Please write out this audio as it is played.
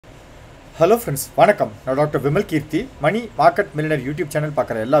Hello friends, வணக்கம். நான் doctor Vimal கீர்த்தி. Money market millionaire YouTube channel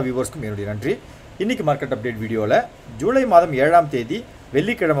பார்க்குற எல்லா வியூவர்ஸ்க்கும் என்னுடைய நன்றி. இன்னைக்கு மார்க்கெட் அப்டேட் வீடியோவில் ஜூலை மாதம் 7ஆம் தேதி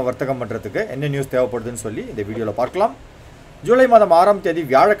வெள்ளிக்கிழமை வர்த்தகம் பண்ணுறதுக்கு என்ன நியூஸ் தேவைப்படுதுன்னு சொல்லி இந்த வீடியோவில் பார்க்கலாம். ஜூலை மாதம் 6ஆம் தேதி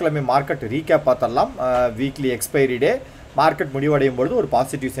வியாழக்கிழமை மார்க்கெட் ரீகேப் பார்த்தரலாம். வீக்லி எக்ஸ்பைரி டே மார்க்கெட் முடிவடையும் பொழுது ஒரு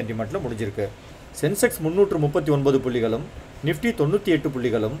பாசிட்டிவ் சென்டிமெண்ட்டில் முடிஞ்சிருக்கு. சென்செக்ஸ் 339 புள்ளிகளும், நிஃப்டி 98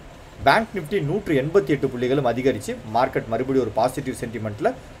 புள்ளிகளும், பேங்க் நிஃப்டி 188 புள்ளிகளும் அதிகரித்து மார்க்கெட் மறுபடியும் ஒரு பாசிட்டிவ் சென்டிமெண்ட்டில்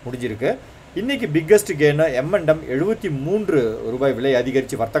முடிஞ்சிருக்கு. இன்றைக்கி பிக்கஸ்ட் கெயின் M&M 73 ரூபாய் விலை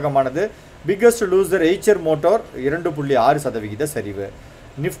அதிகரித்து வர்த்தகமானது. பிக்கஸ்ட் லூசர் எய்ச்சர் மோட்டார் 2.6% சரிவு.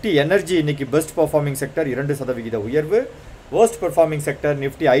 நிஃப்டி எனர்ஜி இன்றைக்கி பெஸ்ட் பர்ஃபார்மிங் செக்டர் 2% உயர்வு. Worst performing sector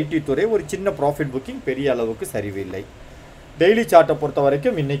Nifty ID துறை ஒரு சின்ன ப்ராஃபிட் புக்கிங், பெரிய அளவுக்கு சரிவு இல்லை. டெய்லி சார்ட்டை பொறுத்த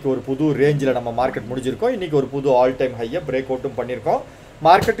வரைக்கும் இன்றைக்கி ஒரு புது ரேஞ்சில் நம்ம மார்க்கெட் முடிஞ்சிருக்கோம். இன்றைக்கி ஒரு புது ஆல் டைம் ஹையை பிரேக் அவுட்டும் பண்ணியிருக்கோம்.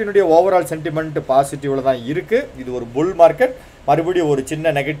 மார்க்கெட்டினுடைய ஓவரால் சென்டிமெண்ட் பாசிட்டிவில் தான் இருக்குது. இது ஒரு புல் மார்க்கெட். மறுபடியும் ஒரு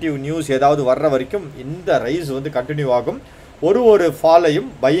சின்ன நெகட்டிவ் நியூஸ் ஏதாவது வர்ற வரைக்கும் இந்த ரைஸ் கண்டினியூ ஆகும். ஒரு ஃபாலையும்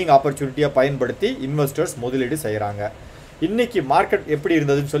பையிங் ஆப்பர்ச்சுனிட்டியாக பயன்படுத்தி இன்வெஸ்டர்ஸ் முதலீடு செய்கிறாங்க. இன்றைக்கி மார்க்கெட் எப்படி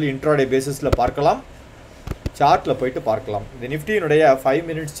இருந்ததுன்னு சொல்லி இன்ட்ராடே பேசிஸில் பார்க்கலாம். சார்ட்டில் போயிட்டு பார்க்கலாம். இந்த நிஃப்டியினுடைய 5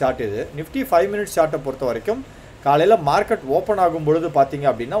 மினிட்ஸ் சார்ட் இது. நிஃப்டி 5 மினிட்ஸ் சார்ட்டை பொறுத்த வரைக்கும் காலையில் மார்க்கெட் ஓப்பன் ஆகும் பொழுது பார்த்தீங்க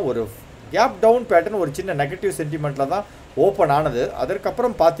அப்படின்னா ஒரு கேப் டவுன் பேட்டர்ன், ஒரு சின்ன நெகட்டிவ் சென்டிமெண்ட்டில் தான் ஓப்பன் ஆனது.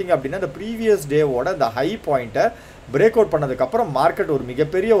 அதற்கப்புறம் பார்த்தீங்க அப்படின்னா இந்த ப்ரீவியஸ் டேவோட இந்த ஹை பாயிண்ட்டை பிரேக் அவுட் பண்ணதுக்கப்புறம் மார்க்கெட் ஒரு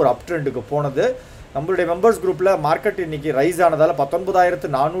மிகப்பெரிய ஒரு அப் ட்ரெண்டுக்கு போனது. நம்மளுடைய மெம்பர்ஸ் குரூப்பில் மார்க்கெட் இன்றைக்கி ரைஸ் ஆனதால்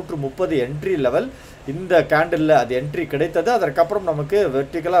 19,430 என்ட்ரி லெவல் இந்த கேண்டிலில் அது என்ட்ரி கிடைத்தது. அதற்கப்புறம் நமக்கு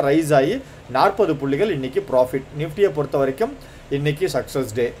வெர்டிக்கலாக ரைஸ் ஆகி 40 புள்ளிகள் இன்றைக்கி ப்ராஃபிட். நிஃப்டியை பொறுத்த வரைக்கும் இன்றைக்கி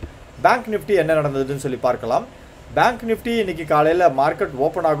சக்ஸஸ் டே. பேங்க் நிஃப்டி என்ன நடந்ததுன்னு சொல்லி பார்க்கலாம். பேங்க் நிஃப்டி இன்றைக்கி காலையில் மார்க்கெட்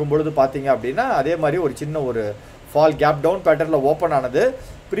ஓப்பன் ஆகும் பொழுது பார்த்தீங்க அப்படின்னா அதே மாதிரி ஒரு சின்ன ஒரு ஃபால் கேப் டவுன் பேட்டர்னில் ஓப்பன் ஆனது.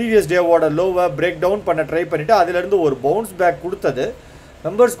 ப்ரீவியஸ் டேவோட லோவை பிரேக் டவுன் பண்ண ட்ரை பண்ணிவிட்டு அதிலிருந்து ஒரு பவுன்ஸ் பேக் கொடுத்தது.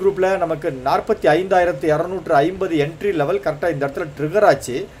 மெம்பர்ஸ் குரூப்பில் நமக்கு 45,250 என்ட்ரி லெவல் கரெக்டாக இந்த இடத்துல ட்ரிகர்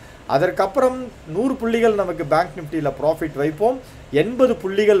ஆச்சு. அதற்கப்புறம் 100 புள்ளிகள் நமக்கு பேங்க் நிஃப்டியில் ப்ராஃபிட் வைப்போம். 80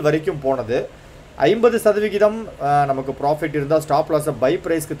 புள்ளிகள் வரைக்கும் போனது. 50% நமக்கு ப்ராஃபிட் இருந்தால் ஸ்டாப் லாஸை பை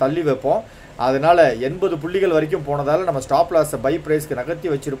ப்ரைஸ்க்கு தள்ளி வைப்போம். அதனால் 80 புள்ளிகள் வரைக்கும் போனதால் நம்ம ஸ்டாப் லாஸை பை ப்ரைஸ்க்கு நகர்த்தி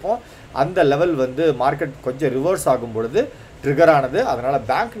வச்சுருப்போம். அந்த லெவல் மார்க்கெட் கொஞ்சம் ரிவர்ஸ் ஆகும் பொழுது ட்ரிகர் ஆனது. அதனால்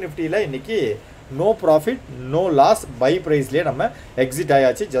பேங்க் நிஃப்டியில் இன்றைக்கி no profit no loss, by ப்ரைஸ்லேயே நம்ம எக்ஸிட்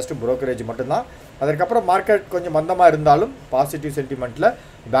ஆயாச்சு. ஜஸ்ட் brokerage மட்டும்தான். அதற்கப்புறம் மார்க்கெட் கொஞ்சம் மந்தமாக இருந்தாலும் பாசிட்டிவ் சென்டிமெண்ட்டில்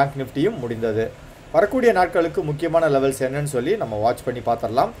பேங்க் நிஃப்டியும் முடிந்தது. வரக்கூடிய நாட்களுக்கு முக்கியமான லெவல்ஸ் என்னன்னு சொல்லி நம்ம வாட்ச் பண்ணி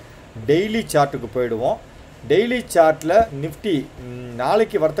பார்த்துடலாம். டெய்லி சார்ட்டுக்கு போயிடுவோம். டெய்லி சார்ட்டில் நிஃப்டி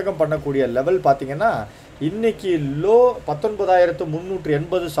நாளைக்கு வர்த்தகம் பண்ணக்கூடிய லெவல் பார்த்திங்கன்னா இன்றைக்கி low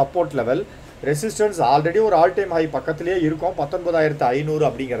 19,380 support level. Resistance already ஒரு ஆல் டைம் ஹை பக்கத்துலேயே இருக்கும். 19,500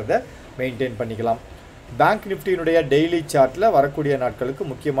 அப்படிங்கிறத மெயின்டைன் பண்ணிக்கலாம். பேங்க் நிஃப்டியினுடைய டெய்லி சார்ட்டில் வரக்கூடிய நாட்களுக்கு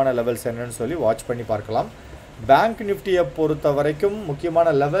முக்கியமான லெவல்ஸ் என்னன்னு சொல்லி வாட்ச் பண்ணி பார்க்கலாம். பேங்க் நிஃப்டியை பொறுத்த வரைக்கும் முக்கியமான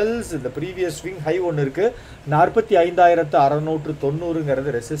லெவல்ஸ் இந்த ப்ரீவியஸ் ஸ்விங் ஹை ஒன்று இருக்குது. 45,690ங்கிறது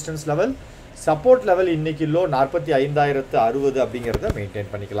ரெசிஸ்டன்ஸ் லெவல். சப்போர்ட் லெவல் இன்றைக்கி லோ 45,060 அப்படிங்கிறத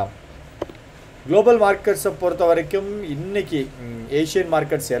மெயின்டைன் பண்ணிக்கலாம். குளோபல் மார்க்கெட்ஸை பொறுத்த வரைக்கும் இன்றைக்கி ஏஷியன்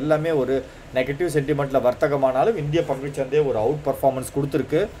மார்க்கெட்ஸ் எல்லாமே ஒரு நெகட்டிவ் சென்டிமெண்ட்டில் வர்த்தகமானாலும் இந்திய பங்குச்சந்தை ஒரு அவுட் பர்ஃபார்மன்ஸ்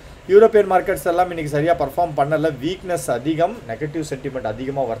கொடுத்துருக்கு. யூரோப்பியன் மார்க்கெட்ஸ் எல்லாம் இன்றைக்கி சரியாக பர்ஃபார்ம் பண்ணலை. வீக்னஸ் அதிகம், நெகட்டிவ் சென்டிமெண்ட்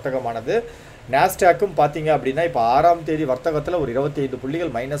அதிகமாக வர்த்தகமானது. நாஸ்டாக்கும் பார்த்தீங்க அப்படின்னா இப்போ 6ஆம் தேதி வர்த்தகத்தில் ஒரு 25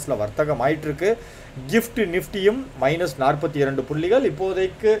 புள்ளிகள் மைனஸில் வர்த்தகம் ஆயிட்டுருக்கு. கிஃப்ட் நிஃப்டியும் -42 புள்ளிகள்.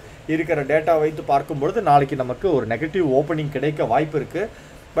 இப்போதைக்கு இருக்கிற டேட்டா வைத்து பார்க்கும்பொழுது நாளைக்கு நமக்கு ஒரு நெகட்டிவ் ஓப்பனிங் கிடைக்க வாய்ப்பு இருக்குது.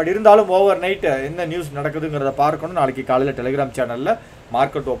 பட் இருந்தாலும் ஓவர் நைட் என்ன நியூஸ் நடக்குதுங்கிறத பார்க்கணும். நாளைக்கு காலையில் டெலிகிராம் சேனலில்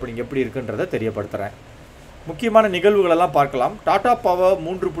மார்க்கெட் ஓப்பனிங் எப்படி இருக்குன்றதை தெரியப்படுத்துகிறேன். முக்கியமான நிகழ்வுகளெல்லாம் பார்க்கலாம். டாடா பவர்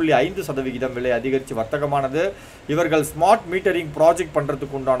 3.5% விலை அதிகரித்து வர்த்தகமானது. இவர்கள் ஸ்மார்ட் மீட்டரிங் ப்ராஜெக்ட்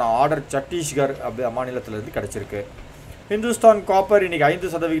பண்ணுறதுக்கு உண்டான ஆர்டர் சத்தீஸ்கர் மாநிலத்திலிருந்து கிடச்சிருக்கு. இந்துஸ்தான் காப்பர் இன்றைக்கி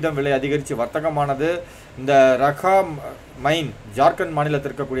 5% விலை அதிகரித்து வர்த்தகமானது. இந்த ரகா மைன் ஜார்க்கண்ட்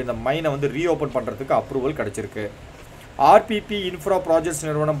மாநிலத்தில் இருக்கக்கூடிய இந்த மைனை ரீஓப்பன் பண்ணுறதுக்கு அப்ரூவல் கிடச்சிருக்கு. ஆர்பிபி இன்ஃப்ரா ப்ராஜெக்ட்ஸ்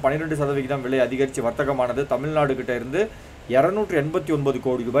நிறுவனம் 12% விலை அதிகரித்து வர்த்தகமானது. தமிழ்நாடு கிட்ட இருந்து 289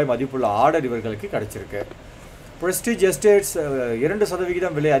 கோடி ரூபாய் மதிப்புள்ள ஆர்டர் இவர்களுக்கு கிடச்சிருக்கு. பிரஸ்டீஜ் எஸ்டேட்ஸ்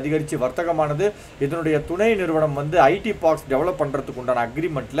 2% விலை அதிகரித்து வர்த்தகமானது. இதனுடைய துணை நிறுவனம் ஐடி பார்க்ஸ் டெவலப் பண்ணுறதுக்கு உண்டான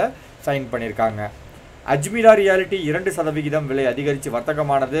அக்ரிமெண்ட்டில் சைன் பண்ணியிருக்காங்க. அஜ்மீரா ரியாலிட்டி 2% விலை அதிகரித்து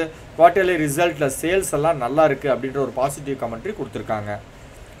வர்த்தகமானது. குவார்டர்லி ரிசல்ட்டில் சேல்ஸ் எல்லாம் நல்லா இருக்குது அப்படின்ற ஒரு பாசிட்டிவ் கமெண்ட்ரி கொடுத்துருக்காங்க.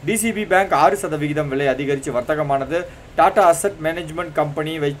 டிசிபி பேங்க் 6% விலை அதிகரித்து வர்த்தகமானது. டாடா அசட் மேனேஜ்மெண்ட்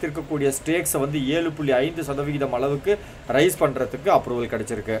கம்பெனி வைத்திருக்கக்கூடிய ஸ்டேக்ஸை 7.5% அளவுக்கு ரைஸ் பண்ணுறதுக்கு அப்ரூவல்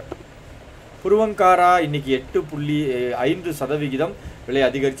கிடச்சிருக்கு. புருவங்காரா இன்னைக்கு 8.5% விலை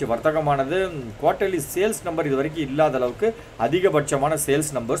அதிகரித்து வர்த்தகமானது. குவார்ட்டர்லி சேல்ஸ் நம்பர் இது வரைக்கும் இல்லாத அளவுக்கு அதிகபட்சமான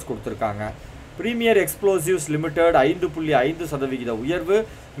சேல்ஸ் நம்பர்ஸ் கொடுத்துருக்காங்க. பிரீமியர் எக்ஸ்ப்ளோசிவ்ஸ் லிமிடெட் 5.5% உயர்வு.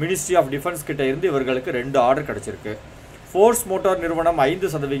 மினிஸ்ட்ரி ஆஃப் டிஃபென்ஸ் கிட்ட இருந்து இவர்களுக்கு 2 ஆர்டர் கிடைச்சிருக்கு. ஃபோர்ஸ் மோட்டார் நிறுவனம்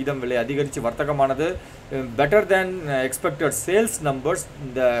 5% விலை அதிகரித்து வர்த்தகமானது. Better than expected sales numbers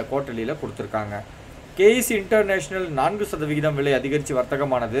இந்த குவார்ட்டர்லியில் கொடுத்துருக்காங்க. கேஇசி இன்டர்நேஷனல் 4% விலை அதிகரித்து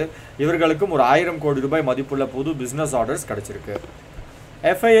வர்த்தகமானது. இவர்களுக்கும் ஒரு 1000 கோடி ரூபாய் மதிப்புள்ள புது பிஸ்னஸ் ஆர்டர்ஸ் கிடைச்சிருக்கு.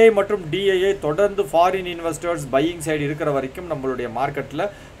 எஃப்ஐஐ மற்றும் டிஐஐ தொடர்ந்து ஃபாரின் இன்வெஸ்டர்ஸ் பையிங் சைடு இருக்கிற வரைக்கும் நம்மளுடைய மார்க்கெட்டில்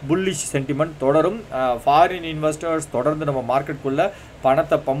புல்லிஷ் சென்டிமெண்ட் தொடரும். ஃபாரின் இன்வெஸ்டர்ஸ் தொடர்ந்து நம்ம மார்க்கெட்டுக்குள்ளே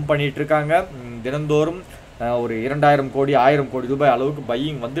பணத்தை பம்ப் பண்ணிகிட்டு இருக்காங்க. தினந்தோறும் ஒரு 2000 கோடி 1000 கோடி ரூபாய் அளவுக்கு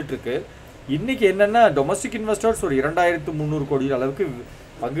பையிங் வந்துட்டுருக்கு. இன்றைக்கி என்னென்னா டொமஸ்டிக் இன்வெஸ்டர்ஸ் ஒரு 2300 கோடி அளவுக்கு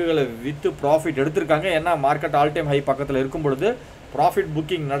பங்குகளை விற்று ப்ராஃபிட் எடுத்திருக்காங்க. ஏன்னா மார்க்கெட் ஆல் டைம் ஹை பக்கத்தில் இருக்கும் பொழுது ப்ராஃபிட்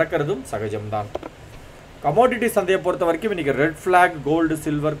புக்கிங் நடக்கிறதும் சகஜம்தான். கமோடிட்டி சந்தையை பொறுத்த வரைக்கும் இன்றைக்கி red flag, gold,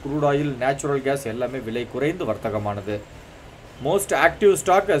 silver, crude oil, natural gas எல்லாமே விலை குறைந்து வர்த்தகமானது. Most active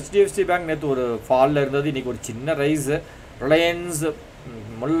stock HDFC bank நேற்று ஒரு ஃபாலில் இருந்தது. இன்றைக்கி ஒரு சின்ன ரைஸ். ரிலையன்ஸ்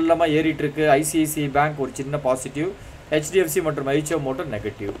முள்ளமாக ஏறிட்டு இருக்கு. ICICI பேங்க் ஒரு சின்ன பாசிட்டிவ். HDFC மற்றும் HO மோட்டர்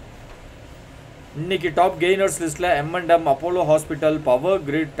நெகட்டிவ். இன்றைக்கி டாப் கெய்னர்ஸ் லிஸ்ட்டில் M&M, Apollo hospital, power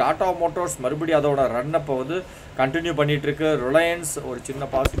grid, Tata Motors மறுபடியும் அதோட ரன்னப்பை வந்து கண்டினியூ பண்ணிகிட்ருக்கு. ரிலையன்ஸ் ஒரு சின்ன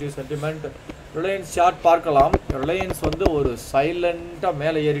பாசிட்டிவ் சென்டிமெண்ட். ரிலையன்ஸ் சார்ட் பார்க்கலாம். ரிலையன்ஸ் வந்து ஒரு சைலண்ட்டாக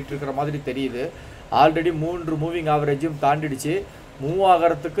மேலே ஏறிட்டு இருக்கிற மாதிரி தெரியுது. Already 3 moving ஆவரேஜும் தாண்டிடுச்சு. மூவ்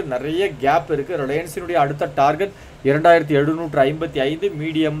ஆகிறதுக்கு நிறைய கேப் இருக்குது. ரிலையன்ஸினுடைய அடுத்த target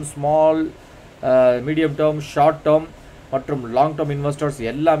 2755. Medium term, short term மற்றும் லாங் டேர்ம் இன்வெஸ்டர்ஸ்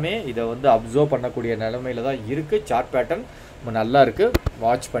எல்லாமே இதை வந்து அப்சர்வ் பண்ணக்கூடிய நிலைமையில் தான் இருக்குது. சார்ட் பேட்டர்ன் நல்லா இருக்குது.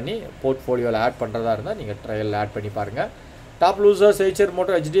 வாட்ச் பண்ணி போர்ட்ஃபோலியோவில் ஆட் பண்ணுறதா இருந்தால் நீங்கள் ட்ரையலில் ஆட் பண்ணி பாருங்கள். Top losers Eicher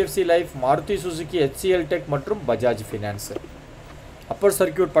motor, HDFC life, Maruti Suzuki, HCL tech மற்றும் பஜாஜ் ஃபினான்ஸ். அப்பர்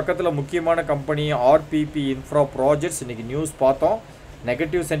சர்க்கியூட் பக்கத்தில் முக்கியமான கம்பெனி RPP இன்ஃப்ரா ப்ராஜெக்ட்ஸ். இன்றைக்கி நியூஸ் பார்த்தோம்.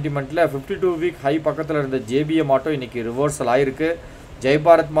 நெகட்டிவ் சென்டிமெண்ட்டில் 52 வீக் ஹை பக்கத்தில் இருந்த JBM ஆட்டோ இன்றைக்கி ரிவர்சல் ஆகிருக்கு.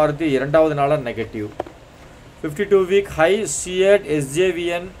 ஜெய்பாரத் மாருதி 2வது நாளாக negative. 52 week high CEAT,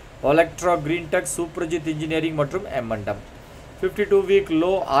 SJVN, Olectra, Greentech, சூப்பர்ஜித் engineering மற்றும் M&M. 52 week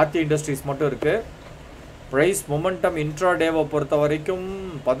low Aarthi industries மட்டும் இருக்குது. ப்ரைஸ் மொமெண்டம் இன்ட்ராடேவை பொறுத்த வரைக்கும்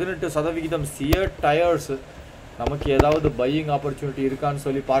 18% சியட் டயர்ஸ். நமக்கு ஏதாவது பையிங் ஆப்பர்ச்சுனிட்டி இருக்கான்னு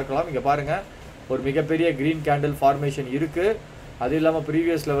சொல்லி பார்க்கலாம். இங்கே பாருங்கள், ஒரு மிகப்பெரிய க்ரீன் கேண்டில் ஃபார்மேஷன் இருக்குது. அது இல்லாமல்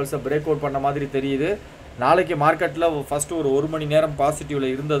ப்ரீவியஸ் லெவல்ஸை பிரேக் அவுட் பண்ண மாதிரி தெரியுது. நாளைக்கு மார்க்கெட்டில் ஃபஸ்ட்டு ஒரு 1 மணி நேரம் பாசிட்டிவில்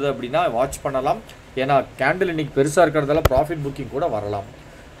இருந்தது அப்படின்னா வாட்ச் பண்ணலாம். ஏன்னா கேண்டில் இன்றைக்கி பெருசாக இருக்கிறதால ப்ராஃபிட் புக்கிங் கூட வரலாம்.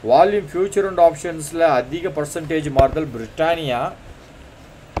 வால்யூம் ஃபியூச்சர் அண்ட் ஆப்ஷன்ஸில் அதிக பர்சன்டேஜ் மாறுதல். பிரிட்டானியா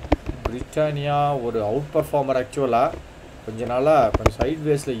ஒரு அவுட் பர்ஃபார்மர். ஆக்சுவலாக கொஞ்ச நாளாக கொஞ்சம் சைட்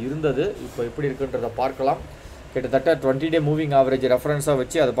வேஸில் இருந்தது. இப்போ எப்படி இருக்குன்றதை பார்க்கலாம். கிட்டத்தட்ட 20 டே மூவிங் ஆவரேஜ் ரெஃபரன்ஸாக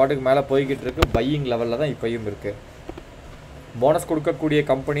வச்சு அது பாட்டுக்கு மேலே போய்கிட்டு இருக்குது. பையிங் லெவலில் தான் இப்போயும் இருக்குது. போனஸ் கொடுக்கக்கூடிய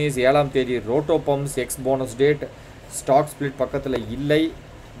கம்பெனிஸ் 7ஆம் தேதி roto bumps, X bonus date, stock split பக்கத்தில் இல்லை.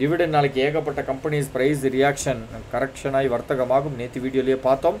 டிவிடெண்ட் நாளைக்கு ஏகப்பட்ட கம்பெனிஸ் ப்ரைஸ் ரியாக்ஷன் கரெக்ஷனாகி வர்த்தகமாகும். நேற்று வீடியோலேயே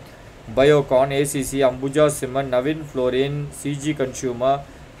பார்த்தோம். Biocon, ACC, Ambuja cement, Naveen fluorine, CG consumer,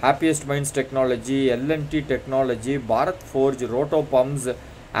 happiest minds technology, LNT technology, Bharat forge, roto bumps,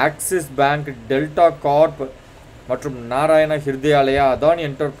 axis bank, delta corp மற்றும் நாராயண ஹிருதயாலயா, அதானி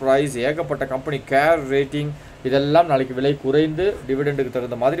என்டர்பிரைஸ், ஏகப்பட்ட கம்பெனி, கேர் ரேட்டிங் இதெல்லாம் நாளைக்கு விலை குறைந்து டிவிடெண்டுக்கு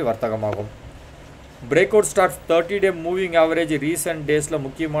தகுந்த மாதிரி வர்த்தகமாகும். பிரேக் அவுட் ஸ்டாக்ஸ் 30 டே மூவிங் ஆவரேஜ் ரீசெண்ட் டேஸில்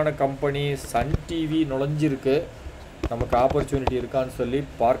முக்கியமான கம்பெனி சன் டிவி நுழைஞ்சிருக்கு. நமக்கு ஆப்பர்ச்சுனிட்டி இருக்கான்னு சொல்லி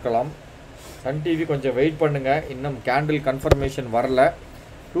பார்க்கலாம். சன் டிவி கொஞ்சம் வெயிட் பண்ணுங்கள், இன்னும் கேண்டில் கன்ஃபர்மேஷன் வரல.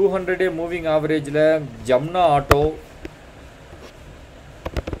 200 டே மூவிங் ஆவரேஜில் ஜம்னா ஆட்டோ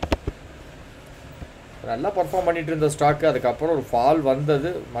நல்லா பர்ஃபார்ம் பண்ணிட்டு இருந்த ஸ்டாக்கு. அதுக்கப்புறம் ஒரு ஃபால் வந்தது,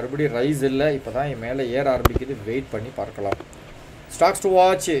 மறுபடியும் ரைஸ் இல்லை. இப்போ தான் மேலே ஏற ஆரம்பிக்குது. வெயிட் பண்ணி பார்க்கலாம். Stocks to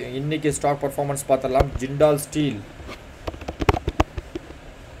watch. இன்றைக்கி ஸ்டாக் பர்ஃபார்மன்ஸ் பார்த்துடலாம். ஜிண்டால் ஸ்டீல்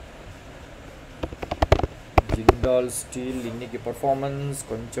இன்றைக்கி பர்ஃபார்மன்ஸ்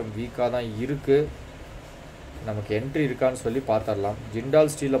கொஞ்சம் வீக்காக தான் இருக்குது. நமக்கு என்ட்ரி இருக்கான்னு சொல்லி பார்த்துடலாம்.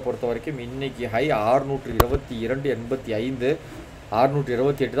 ஜிண்டால் ஸ்டீலை பொறுத்த வரைக்கும் இன்றைக்கி ஹை 622.85,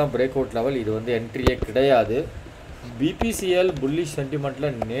 628 தான் பிரேக் அவுட் லெவல். இது வந்து என்ட்ரியே கிடையாது. BPCL புல்லிஷ்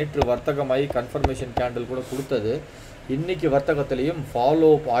சென்டிமெண்ட்டில் நேற்று வர்த்தகமாகி கன்ஃபர்மேஷன் கேண்டில் கூட கொடுத்தது. இன்றைக்கி வர்த்தகத்திலையும் ஃபாலோ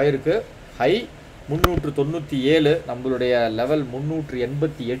அப் ஆயிருக்கு. ஹை 397, நம்மளுடைய லெவல்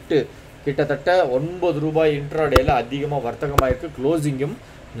 388, கிட்டத்தட்ட 9 ரூபாய் இன்ட்ராடேயில் அதிகமாக வர்த்தகமாயிருக்கு. க்ளோசிங்கும்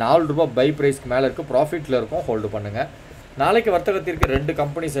 4 ரூபாய் பை ப்ரைஸ்க்கு மேலே இருக்குது. ப்ராஃபிட்டில் இருக்கும். ஹோல்டு பண்ணுங்கள். நாளைக்கு வர்த்தகத்திற்கு 2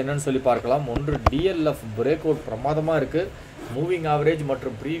 கம்பெனிஸ் என்னன்னு சொல்லி பார்க்கலாம். ஒன்று DLF பிரேக் அவுட் பிரமாதமாக இருக்குது. மூவிங் ஆவரேஜ்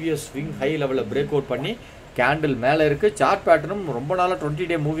மற்றும் ப்ரீவியஸ் ஸ்விங் ஹை லெவலில் பிரேக் அவுட் பண்ணி கேண்டில் மேலே இருக்குது. சார்ட் பேட்டர்னும் ரொம்ப நாளாக 20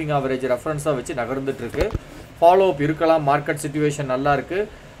 டே மூவிங் ஆவரேஜ் ரெஃபரன்ஸாக வச்சு நகர்ந்துட்டு இருக்கு. ஃபாலோ அப் இருக்கலாம். மார்க்கெட் சிச்சுவேஷன் நல்லா இருக்குது.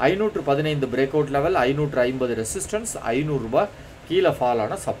 515 பிரேக் அவுட் லெவல், 550 ரெசிஸ்டன்ஸ், 500 ரூபாய் கீழே ஃபால்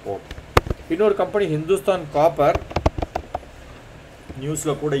ஆன சப்போர்ட். இன்னொரு கம்பெனி ஹிந்துஸ்தான் காப்பர்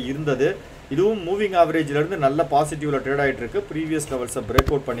நியூஸில் கூட இருந்தது. இதுவும் மூவிங் ஆவரேஜ்லேருந்து நல்ல பாசிட்டிவில் ட்ரேட் ஆகிட்டு இருக்கு. ப்ரீவியஸ் லெவல்ஸை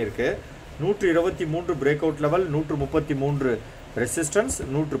பிரேக் அவுட் பண்ணியிருக்கு. 123 break out level, 133 resistance,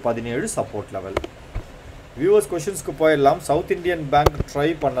 117 support level. Viewers கொஷின்ஸ்க்கு போயிடலாம். சவுத் இந்தியன் பேங்க் ட்ரை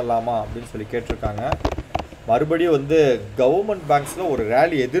பண்ணலாமா அப்படின்னு சொல்லி கேட்டிருக்காங்க. மறுபடியும் வந்து கவர்மெண்ட் பேங்க்ஸில் ஒரு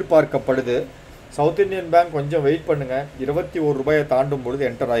ரேலி எதிர்பார்க்கப்படுது. சவுத் இந்தியன் பேங்க் கொஞ்சம் வெயிட் பண்ணுங்கள். 21 ரூபாயை தாண்டும் பொழுது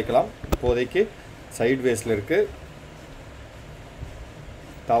என்டர் ஆகிக்கலாம். இப்போதைக்கு சைட்வேஸில் இருக்குது.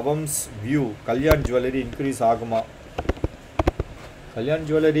 தவம்ஸ் வியூ கல்யாண் ஜுவல்லரி இன்க்ரீஸ் ஆகுமா? கல்யாண்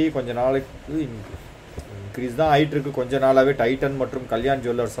ஜுவல்லரி கொஞ்ச நாளைக்கு இன்க்ரீஸ் தான் ஆகிட்டுருக்கு. கொஞ்ச நாளாகவே டைட்டன் மற்றும் கல்யாண்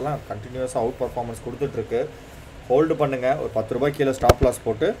ஜுவல்லர்ஸ் எல்லாம் கண்டினியூஸாக அவுட் பர்ஃபார்மன்ஸ் கொடுத்துட்ருக்கு. ஹோல்டு பண்ணுங்கள். ஒரு 10 ரூபாய் கீழே ஸ்டாப் லாஸ்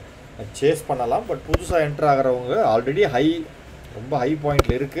போட்டு சேஸ் பண்ணலாம். பட் புதுசாக என்டர் ஆகிறவங்க ஆல்ரெடி ரொம்ப ஹை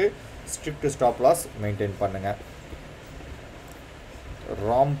பாயிண்டில் இருக்குது. ஸ்ட்ரிக்ட் ஸ்டாப் லாஸ் மெயின்டைன் பண்ணுங்கள்.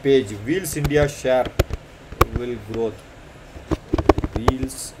 Ram page wheels India share will growth.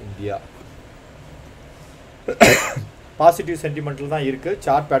 Wheels India positive சென்டிமெண்டில் தான் இருக்குது.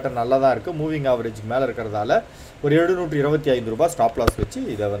 சார்ட் பேட்டர்ன் நல்லா தான் இருக்குது. மூவிங் ஆவரேஜ் மேலே இருக்கிறதால ஒரு 725 ரூபாய் ஸ்டாப் லாஸ் வச்சு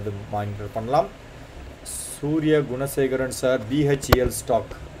இதை வந்து மானிட்டர் பண்ணலாம். சூரிய Gunasekaran sir BHEL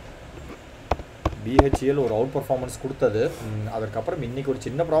stock. BHEL ஒரு அவுட் பர்ஃபார்மன்ஸ் கொடுத்தது. அதற்கப்புறம் இன்றைக்கி ஒரு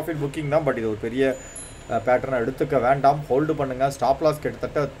சின்ன ப்ராஃபிட் புக்கிங் தான். பட் இது ஒரு பெரிய பேட்டர்னை எடுத்துக்க வேண்டாம். ஹோல்டு பண்ணுங்கள். ஸ்டாப் லாஸ்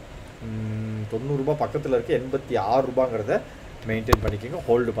கிட்டத்தட்ட 90 ரூபாய் பக்கத்தில் இருக்குது. 86 ரூபாங்கிறத மெயின்டைன் பண்ணிக்கோங்க.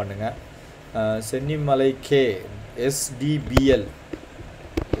 ஹோல்டு பண்ணுங்கள். சென்னிமலை கே எஸ்டிபிஎல்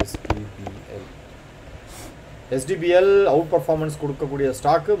அவுட் பர்ஃபார்மன்ஸ் கொடுக்கக்கூடிய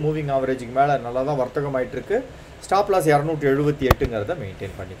ஸ்டாக்கு. மூவிங் ஆவரேஜுக்கு மேலே நல்லா தான் வர்த்தகம் ஆகிட்டுருக்கு. ஸ்டாப் லாஸ் 278ங்கிறத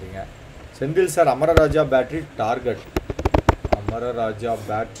மெயின்டைன் பண்ணிக்கோங்க. Senthil sir Amara Raja battery target. Amara Raja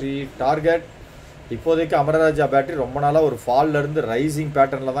battery target இப்போதைக்கு அமரராஜா பேட்ரி ரொம்ப நாளாக ஒரு ஃபால்லேருந்து ரைசிங்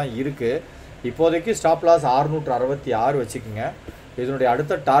பேட்டர்னில் தான் இருக்குது. இப்போதைக்கு ஸ்டாப் லாஸ் 666 வச்சுக்கோங்க. இதனுடைய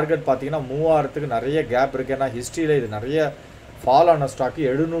அடுத்த டார்கெட் பார்த்தீங்கன்னா 3000க்கு நிறைய கேப் இருக்குது. ஏன்னா ஹிஸ்ட்ரியில் இது நிறைய ஃபால் ஆன ஸ்டாக்கு.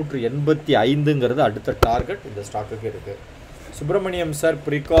 785ங்கிறது அடுத்த டார்கெட் இந்த ஸ்டாக்குக்கு இருக்குது. Subramaniam sir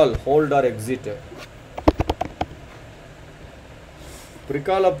ப்ரிகால் hold R exit.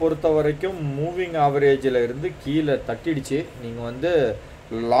 ப்ரிகாலை பொறுத்த வரைக்கும் மூவிங் ஆவரேஜில் இருந்து கீழே தட்டிடுச்சு. நீங்கள் வந்து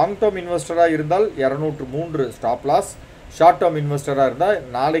லாங் டேர்ம் இன்வெஸ்டராக இருந்தால் 203 ஸ்டாப் லாஸ். ஷார்ட் டேர்ம் இன்வெஸ்டராக இருந்தால்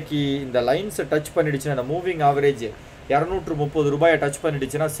நாளைக்கு இந்த லைன்ஸை டச் பண்ணிடுச்சுன்னா இந்த மூவிங் ஆவரேஜ் 230 ரூபாயை டச்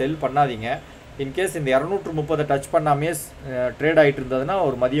பண்ணிடுச்சுன்னா செல் பண்ணாதீங்க. இன்கேஸ் இந்த 230 டச் பண்ணாமே ட்ரேட் ஆகிட்டு இருந்ததுன்னா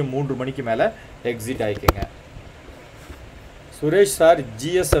ஒரு மதியம் 3 மணிக்கு மேலே exit ஆகிக்குங்க. Suresh sir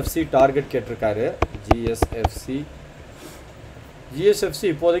GSFC target கேட்டிருக்காரு. ஜிஎஸ்எஃப்சி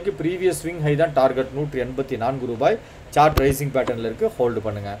இப்போதைக்கு ப்ரீவியஸ் ஸ்விங் ஹை தான் டார்கெட். 184 ரூபாய். சார்ட் ரைசிங் பேட்டர்னில் இருக்குது. ஹோல்டு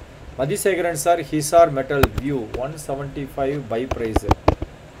பண்ணுங்கள். மதிசேகரன் sir Hisar metal view 175 by price.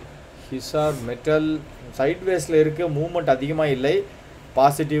 Hisar metal சைட்வேஸில் இருக்குது. மூவ்மெண்ட் அதிகமாக இல்லை.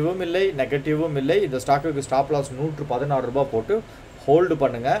 பாசிட்டிவும் இல்லை, நெகட்டிவும் இல்லை. இந்த ஸ்டாக்குக்கு ஸ்டாப் லாஸ் 116 ரூபாய் போட்டு ஹோல்டு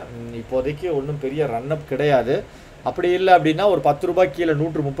பண்ணுங்கள். இப்போதைக்கு ஒன்றும் பெரிய ரன்அப் கிடையாது. அப்படி இல்லை அப்படின்னா ஒரு 10 ரூபாய் கீழே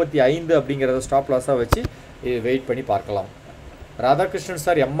 135 அப்படிங்கிறத ஸ்டாப் லாஸாக வச்சு வெயிட் பண்ணி பார்க்கலாம். ராதாகிருஷ்ணன்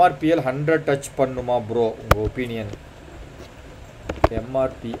சார் எம்ஆர்பிஎல் 100 டச் பண்ணுமா ப்ரோ? உங்கள் ஒப்பீனியன்.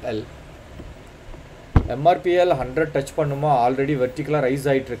 எம்ஆர்பிஎல் 100 டச் பண்ணுமா? ஆல்ரெடி வெர்டிக்கலாக ரைஸ்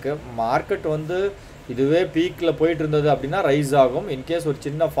ஆகிட்டுருக்கு. மார்க்கெட் வந்து இதுவே பீக்கில் போயிட்டு இருந்தது அப்படின்னா ரைஸ் ஆகும். இன்கேஸ் ஒரு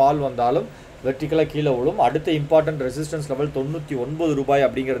சின்ன ஃபால் வந்தாலும் வெர்டிக்கலாக கீழே விழும். அடுத்த இம்பார்ட்டன்ட் ரெசிஸ்டன்ஸ் லெவல் 99 ரூபாய்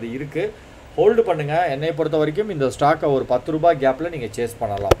அப்படிங்கிறது இருக்குது. ஹோல்டு பண்ணுங்கள். என்னை பொறுத்த வரைக்கும் இந்த ஸ்டாக்கை ஒரு 10 ரூபாய் கேப்பில் நீங்கள் சேஸ்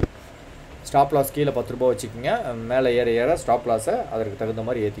பண்ணலாம். ஸ்டாப் லாஸ் கீழே 10 ரூபாய் வச்சுக்கோங்க. மேலே ஏற ஸ்டாப் லாஸை அதற்கு தகுந்த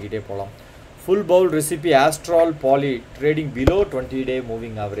மாதிரி ஏற்றிக்கிட்டே போகலாம். Full Pavul recipe astral poly trading below 20 டே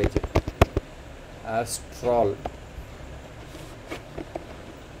மூவிங் ஆவரேஜ். ஆஸ்ட்ரால்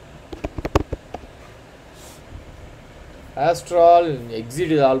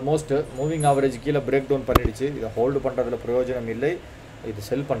எக்ஸிட் இது ஆல்மோஸ்ட் மூவிங் ஆவரேஜ் கீழே பிரேக் டவுன் பண்ணிடுச்சு. இதை ஹோல்டு பண்ணுறதுல பிரயோஜனம் இல்லை. இது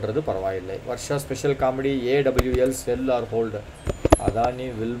செல் பண்ணுறது பரவாயில்லை. வர்ஷா ஸ்பெஷல் காமெடி ஏடபிள்யூஎல் செல் ஆர் ஹோல்டு. அதானி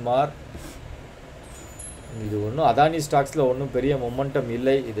வில்மார் இது ஒன்றும் அதானி ஸ்டாக்ஸில் ஒன்றும் பெரிய மொமெண்டம்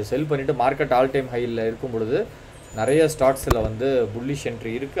இல்லை. இது செல் பண்ணிவிட்டு மார்க்கெட் ஆல் டைம் ஹையில் இருக்கும் பொழுது நிறைய ஸ்டாக்ஸில் வந்து புல்லிஷ்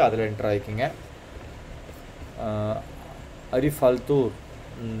என்ட்ரி இருக்குது. அதில் என்ட்ரு ஆகிக்கிங்க. அரிஃப் அல்தூர்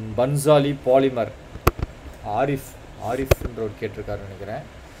பன்சாலி பாலிமர் ஆரிஃப்ன்றவர் கேட்டிருக்காரு நினைக்கிறேன்.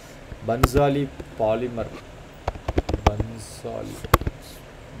 Bhansali polymer Bhansali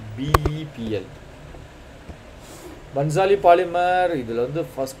BEPL Bhansali polymer இதில் வந்து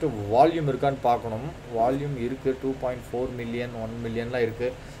ஃபஸ்ட்டு வால்யூம் இருக்கான்னு பார்க்கணும். வால்யூம் இருக்குது, 2.4 மில்லியன் 1 மில்லியன்லாம்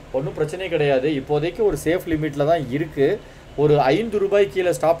இருக்குது. ஒன்றும் பிரச்சனை கிடையாது. இப்போதைக்கு ஒரு சேஃப் லிமிட்டில் தான் இருக்குது. ஒரு ₹5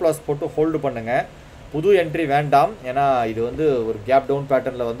 கீழே ஸ்டாப் லாஸ் போட்டு ஹோல்டு பண்ணுங்கள். புது என்ட்ரி வேண்டாம். ஏன்னா இது வந்து ஒரு கேப் டவுன்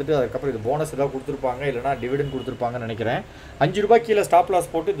பேட்டர்னில் வந்துட்டு அதுக்கப்புறம் இது போனஸ் ஏதாவது கொடுத்துருப்பாங்க, இல்லைனா டிவிடெண்ட் கொடுத்துருப்பாங்கன்னு நினைக்கிறேன். ₹5 கீழே ஸ்டாப்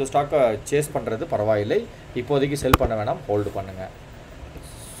லாஸ் போட்டு இந்த ஸ்டாக்கை சேஸ் பண்ணுறது பரவாயில்லை. இப்போதைக்கு செல் பண்ண வேணாம், ஹோல்டு பண்ணுங்கள்.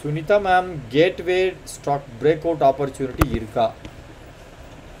 Sunita ma'am, gateway stock break out opportunity இருக்கா?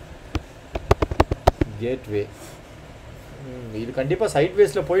 கேட்வே இது கண்டிப்பாக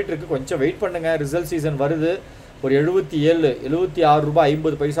சைட்வேஸில் போயிட்டுருக்கு. கொஞ்சம் வெயிட் பண்ணுங்கள். ரிசல்ட் சீசன் வருது. ஒரு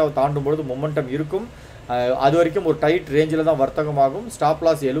 ₹76.50 தாண்டும் பொழுது மொமெண்டம் இருக்கும். அது வரைக்கும் ஒரு டைட் ரேஞ்சில் தான் வர்த்தகமாகும். ஸ்டாப்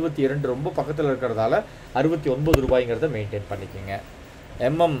லாஸ் 72 ரொம்ப பக்கத்தில் இருக்கிறதால ₹69 மெயின்டைன் பண்ணிக்கோங்க.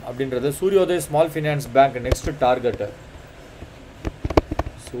 அப்படின்றது Suryoday small finance bank next target.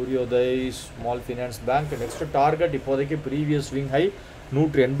 Suryoday small finance bank next target இப்போதைக்கு ப்ரீவியஸ் ஸ்விங் ஹை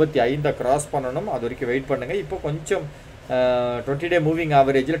 185 கிராஸ் பண்ணணும். அது வரைக்கும் வெயிட் பண்ணுங்கள். இப்போ கொஞ்சம் 20 டே மூவிங்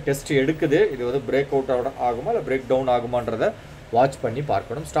ஆவரேஜில் டெஸ்ட் எடுக்குது. இது வந்து பிரேக் அவுட் ஆகுமா இல்லை பிரேக் டவுன் ஆகுமான்றதை வாட்ச் பண்ணி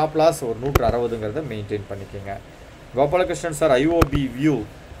பார்க்கணும். ஸ்டாப் லாஸ் ஒரு 160 மெயின்டைன் பண்ணிக்கோங்க. கோபாலகிருஷ்ணன் சார், ஐஓபி வியூ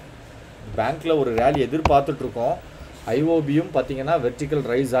பேங்க்கில் ஒரு ரேலி எதிர்பார்த்துட்ருக்கோம். ஐஓபியும் பார்த்தீங்கன்னா வெர்டிக்கல்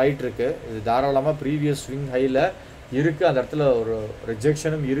ரைஸ் ஆகிட்டுருக்கு. இது தாராளமாக ப்ரீவியஸ் ஸ்விங் ஹையில் இருக்குது. அந்த இடத்துல ஒரு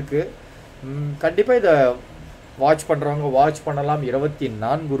ரிஜெக்ஷனும் இருக்குது. கண்டிப்பாக இதை வாட்ச் பண்ணுறவங்க வாட்ச் பண்ணலாம்.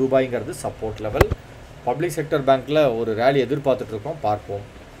 ₹24 சப்போர்ட் லெவல். பப்ளிக் செக்டர் பேங்க்கில் ஒரு ரேலி எதிர்பார்த்துட்ருக்கோம், பார்ப்போம்.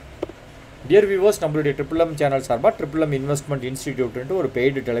 டியர் வியூவர்ஸ், நம்மளுடைய MMM சேனல் சார்பாக MMM இன்வெஸ்ட்மெண்ட் இன்ஸ்டிடியூட்ன்ட்டு ஒரு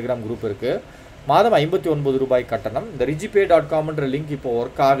பெய்டு டெலிகிராம் குரூப் இருக்குது. மாதம் ₹59 கட்டணம். இந்த ரிஜிபே.comன்ற லிங்க் இப்போ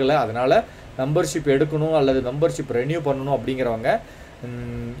ஒர்க் ஆகலை. அதனால் மெம்பர்ஷிப் எடுக்கணும் அல்லது மெம்பர்ஷிப் ரெனியூ பண்ணணும் அப்படிங்கிறவங்க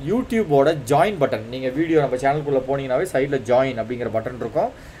யூடியூபோட ஜாயின் பட்டன், நீங்கள் வீடியோ நம்ம சேனலுக்குள்ளே போனீங்கன்னாவே சைடில் ஜாயின் அப்படிங்கிற பட்டன் இருக்கும்.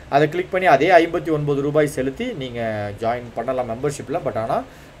 அதை கிளிக் பண்ணி அதே ₹59 செலுத்தி நீங்கள் ஜாயின் பண்ணலாம் மெம்பர்ஷிப்பில். பட் ஆனால்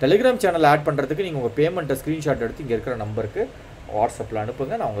டெலிகிராம் சேனல் ஆட் பண்ணுறதுக்கு நீங்கள் உங்கள் பேமெண்ட்டை ஸ்க்ரீன்ஷாட் எடுத்து இங்கே இருக்கிற நம்பருக்கு வாட்ஸ்அப்பில்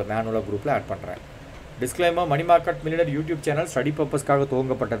அனுப்புங்க. நான் உங்களை மேனுவலாக குரூப்பில் ஆட் பண்ணுறேன். Disclaimer, money market millionaire YouTube channel study பர்பஸ்க்காக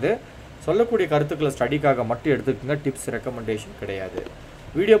துவங்கப்பட்டது. சொல்லக்கூடிய கருத்துக்களை ஸ்டடிக்காக மட்டும் எடுத்துக்கோங்க. டிப்ஸ் ரெக்கமெண்டேஷன் கிடையாது.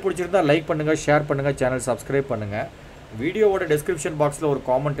 வீடியோ பிடிச்சிருந்தால் லைக் பண்ணுங்கள், ஷேர் பண்ணுங்கள், சேனல் சப்ஸ்கிரைப் பண்ணுங்கள். வீடியோவோட டிஸ்கிரிப்ஷன் பாக்ஸில் ஒரு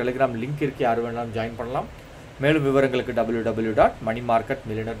காமன் டெலிகிராம் லிங்க் இருக்குது. யார் வேணாலும் ஜாயின் பண்ணலாம். மேலும் விவரங்களுக்கு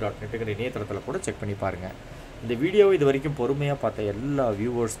www.moneymarketmillionaire.net இணையதளத்தில் கூட செக் பண்ணி பாருங்கள். இந்த வீடியோவை இது வரைக்கும் பொறுமையாக பார்த்த எல்லா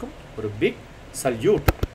வியூவர்ஸ்க்கும் ஒரு பிக் சல்யூட்.